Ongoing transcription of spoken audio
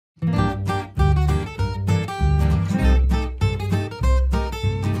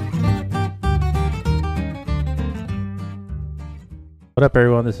What up,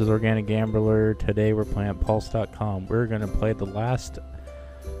 everyone? This is Organic Gambler. Today we're playing at Pulsz.com. We're going to play the last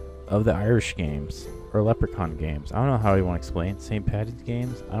of the Irish games, or Leprechaun games. I don't know how you want to explain it. St. Patty's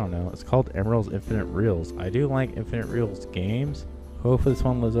games? I don't know. It's called Emerald's Infinite Reels. I do like Infinite Reels games. Hopefully this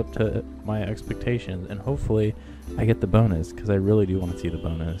one lives up to my expectations, and hopefully I get the bonus, because I really do want to see the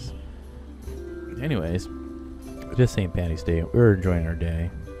bonus. Anyways, just St. Patty's Day. We're enjoying our day.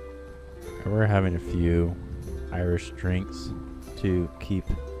 We're having a few Irish drinks to keep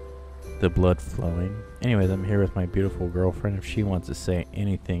the blood flowing. Anyways, I'm here with my beautiful girlfriend. If she wants to say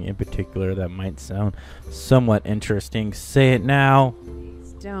anything in particular that might sound somewhat interesting, say it now.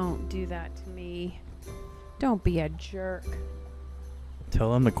 Please don't do that to me. Don't be a jerk.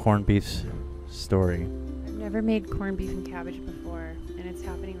 Tell them the corned beef story. I've never made corned beef and cabbage before, and it's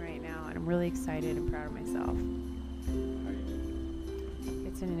happening right now, and I'm really excited and proud of myself.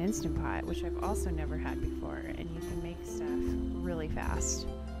 It's in an Instant Pot, which I've also never had before, and you can make stuff really fast.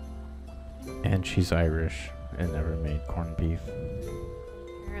 And she's Irish and never made corned beef.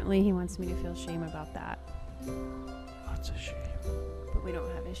 Apparently he wants me to feel shame about that. Lots of shame. But we don't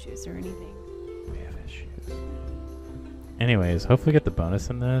have issues or anything. We have issues. Anyways, hopefully get the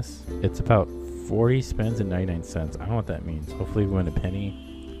bonus in this. It's about 40 spins and 99 cents. I don't know what that means. Hopefully we win a penny.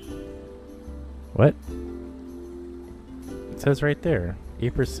 What? It says right there.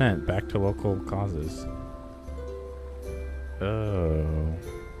 8% back to local causes. Oh.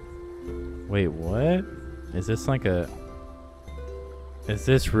 Wait, what? Is this like a... Is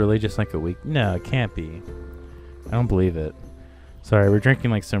this really just like a week? No, it can't be. I don't believe it. Sorry, we're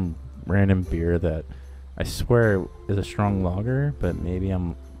drinking like some random beer that I swear is a strong lager, but maybe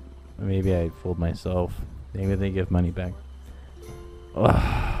I fooled myself. Maybe they give money back.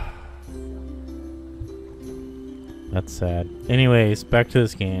 Ugh. That's sad. Anyways, back to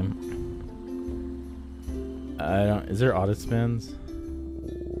this game. Is there auto spins?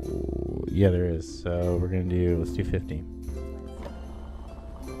 Yeah, there is. So we're gonna let's do 50.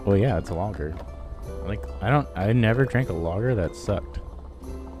 Well, yeah, it's a lager. Like, I never drank a lager that sucked.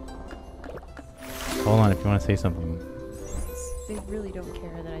 Hold on, if you want to say something. They really don't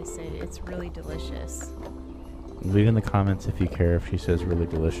care that I say it's really delicious. Leave in the comments if you care if she says really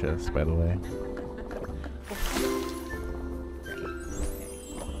delicious, by the way.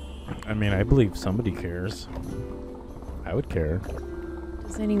 I mean, I believe somebody cares. I would care.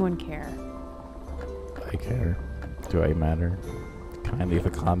 Does anyone care? I care. Do I matter? Can I leave a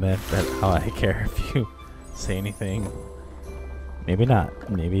comment that how I care if you say anything? Maybe not.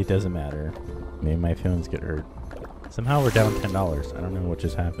 Maybe it doesn't matter. Maybe my feelings get hurt. Somehow we're down $10. I don't know what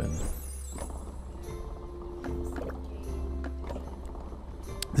just happened.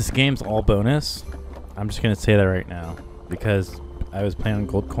 This game's all bonus. I'm just gonna say that right now because I was playing on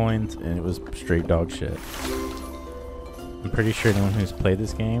gold coins and it was straight dog shit. I'm pretty sure anyone who's played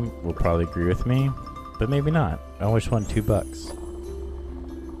this game will probably agree with me, but maybe not. I always won $2.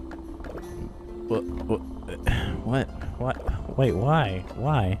 What? Wait, why?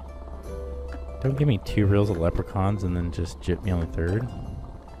 Why? Don't give me 2 reels of leprechauns and then just jip me on the third.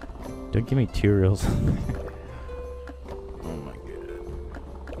 Don't give me 2 reels. Oh my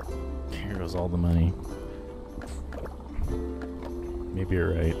god. Here goes all the money. Maybe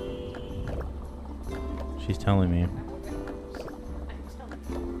you're right. She's telling me.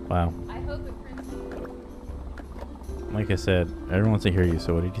 Wow. I hope it prints. Like I said, everyone wants to hear you,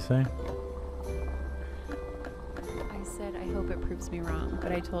 so what did you say? I said I hope it proves me wrong,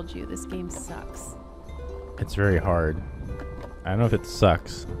 but I told you this game sucks. It's very hard. I don't know if it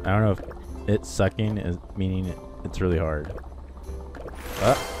sucks. I don't know if it sucking is meaning it's really hard.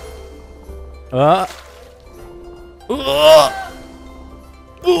 I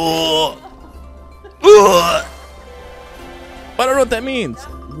don't know what that means.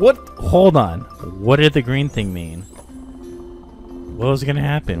 What? Hold on. What did the green thing mean? What was gonna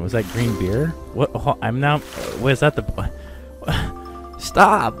happen? Was that green beer? What? I'm now. What is that?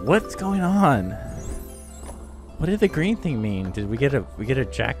 Stop! What's going on? What did the green thing mean? Did we get a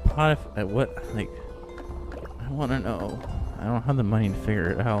jackpot? What? Like, I want to know. I don't have the money to figure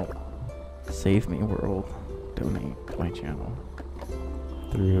it out. Save me, world. Donate to my channel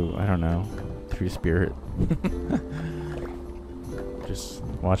through through Spirit. Just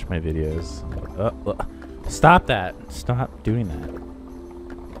watch my videos. Stop that! Stop doing that!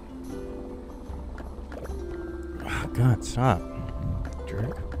 Oh, God, stop,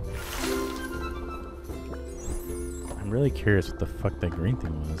 jerk! I'm really curious what the fuck that green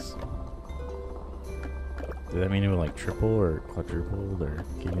thing was. Did that mean it would like triple or quadruple or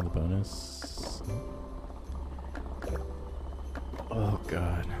give me the bonus? Oh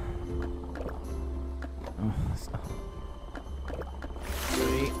God. Oh, stop.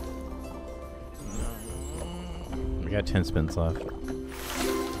 Wait. We got 10 spins left.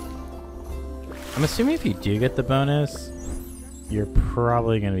 I'm assuming if you do get the bonus, you're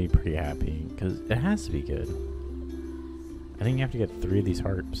probably going to be pretty happy, because it has to be good. I think you have to get 3 of these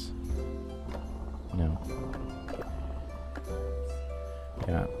harps. No.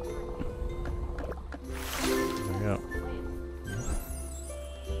 Yeah. There we go.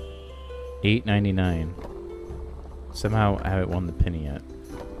 $8.99. Somehow I haven't won the penny yet.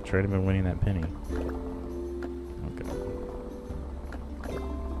 Try to be winning that penny. Okay.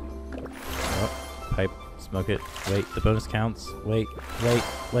 Oh, pipe. Smoke it. Wait, the bonus counts. Wait.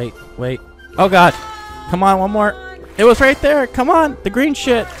 Oh god! Come on, one more. It was right there. Come on, the green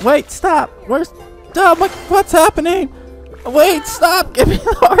shit. Wait, stop. Where's? Oh, what's happening? Wait, stop. Give me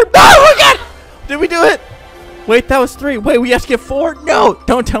the heart. No, oh god! Did we do it? Wait, that was 3. Wait, we have to get 4? No!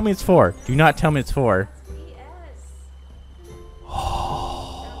 Don't tell me it's 4. Do not tell me it's 4.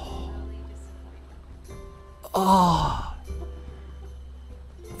 Oh.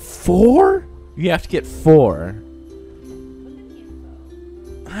 4? You have to get 4.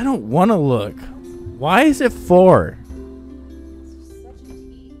 I don't want to look. Why is it 4?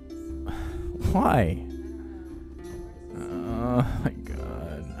 Why? Oh my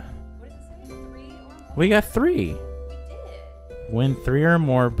god. We got 3. When 3 or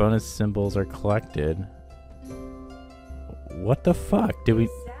more bonus symbols are collected. What the fuck? Did we...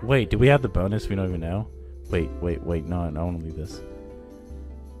 Wait, did we have the bonus? We don't even know. Wait. No, I want to leave this.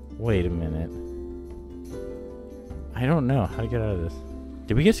 Wait a minute. I don't know how to get out of this.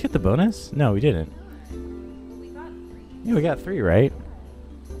 Did we just get the bonus? No, we didn't. Yeah, we got 3, right?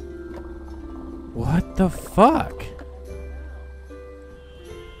 What the fuck?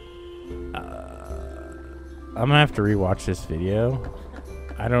 I'm gonna have to rewatch this video.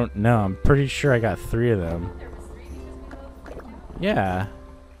 I don't know. I'm pretty sure I got 3 of them. Yeah.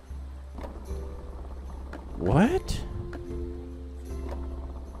 What?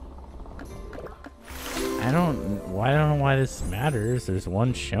 I don't know why this matters. There's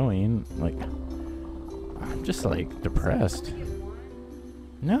one showing. Like, I'm just like depressed.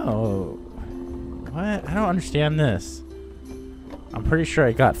 No. What? I don't understand this. I'm pretty sure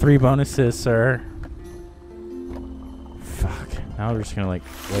I got 3 bonuses, sir. Fuck. Now we're just gonna like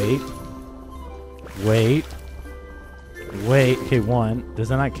wait. Okay, 1. Does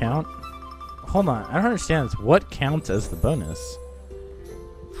that not count? Hold on. I don't understand this. What counts as the bonus?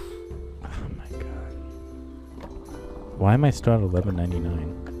 Oh my god. Why am I still at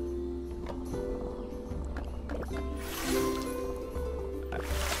 $11.99?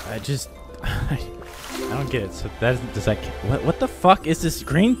 I just I don't get it. So does that what the fuck is this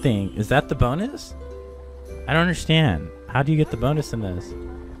green thing? Is that the bonus? I don't understand. How do you get the bonus in this?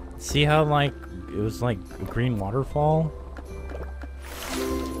 See how like it was like a green waterfall?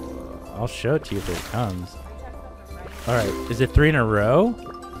 I'll show it to you if it comes. Alright, is it 3 in a row?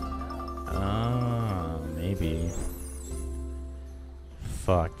 Oh, maybe.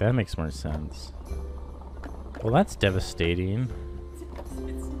 Fuck, that makes more sense. Well, that's devastating.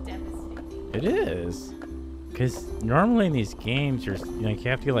 It's devastating. It is. Because normally in these games, you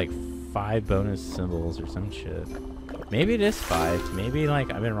have to get like 5 bonus symbols or some shit. Maybe it is 5. Maybe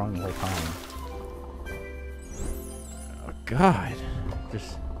like I've been wrong the whole time. Oh god.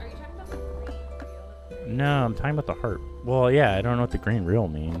 Just... Are you talking about the green reel? No, I'm talking about the heart. Well, yeah, I don't know what the green reel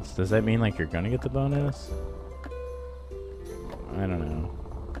means. Does that mean like you're gonna get the bonus? I don't know.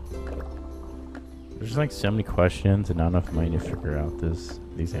 There's like so many questions and not enough money to figure out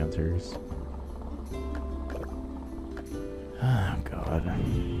these answers. Oh god.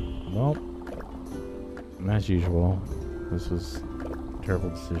 Well, as usual, this was a terrible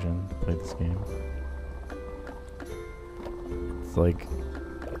decision to play this game. It's like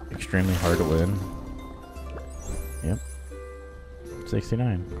extremely hard to win. Yep.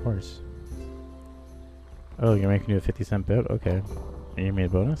 69, of course. Oh, you're making me a 50-cent bet? Okay. And you made a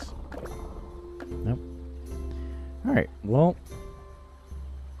bonus? Nope. Alright, well,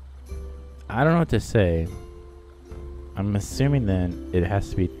 I don't know what to say. I'm assuming then it has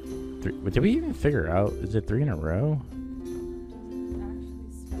to be 3. But did we even figure out? Is it 3 in a row?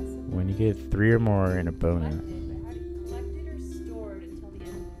 When you get 3 or more in a bonus. Collected or stored until the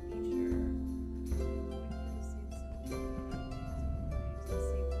end of the feature.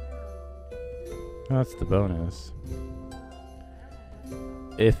 Oh, that's the bonus.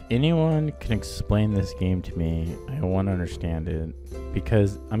 If anyone can explain this game to me, I want to understand it.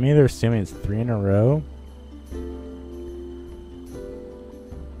 Because I'm either assuming it's 3 in a row.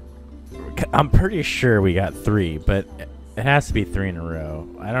 I'm pretty sure we got 3, but it has to be 3 in a row.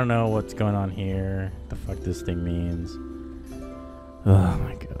 I don't know what's going on here. What the fuck this thing means. Oh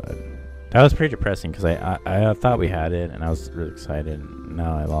my god. That was pretty depressing because I thought we had it and I was really excited. And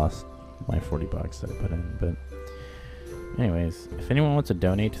now I lost my $40 that I put in. But anyways, if anyone wants to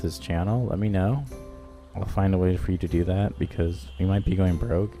donate to this channel, let me know. I'll find a way for you to do that because we might be going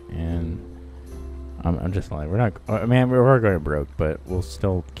broke, and I'm just like, we're not. I mean, we're going broke, but we'll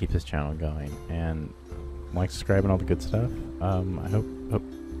still keep this channel going and like, subscribe, and all the good stuff. I hope.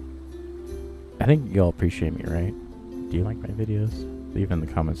 I think y'all appreciate me, right? Do you like my videos? Leave in the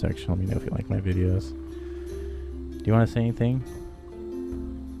comment section. Let me know if you like my videos. Do you want to say anything?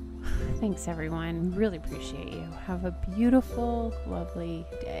 Thanks, everyone. Really appreciate you. Have a beautiful, lovely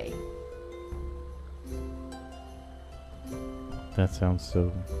day. That sounds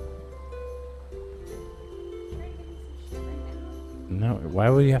so... No, why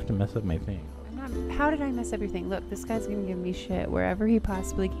would you have to mess up my thing? How did I mess up your thing? Look, this guy's gonna give me shit wherever he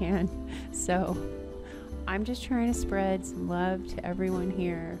possibly can. So, I'm just trying to spread some love to everyone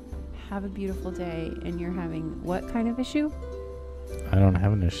here. Have a beautiful day. And you're having what kind of issue? I don't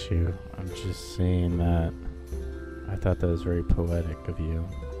have an issue. I'm just saying that I thought that was very poetic of you.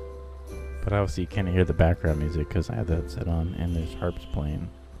 But obviously you can't hear the background music because I have the headset on and there's harps playing.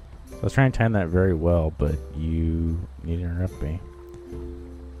 So I was trying to time that very well, but you need to interrupt me.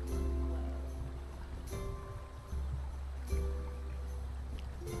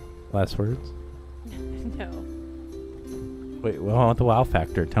 Last words? No. Wait, well, I want the wow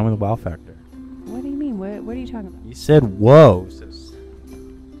factor. Tell me the wow factor. What do you mean? What are you talking about? You said whoa.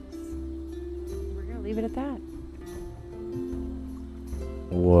 We're gonna leave it at that.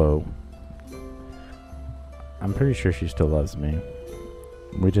 Whoa. I'm pretty sure she still loves me.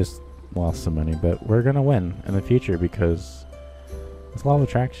 We just lost some money, but we're gonna win in the future because it's law of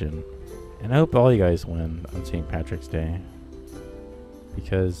attraction. And I hope all you guys win on St. Patrick's Day.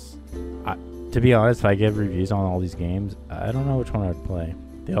 Because, to be honest, if I give reviews on all these games, I don't know which one I would play.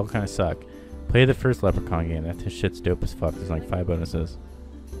 They all kind of suck. Play the first Leprechaun game. That shit's dope as fuck. There's like 5 bonuses.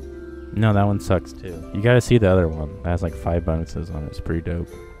 No, that one sucks too. You gotta see the other one. That has like 5 bonuses on it. It's pretty dope.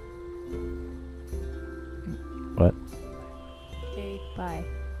 What? Okay, bye.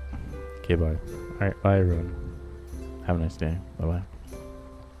 Okay, bye. Alright, bye everyone. Have a nice day. Bye-bye.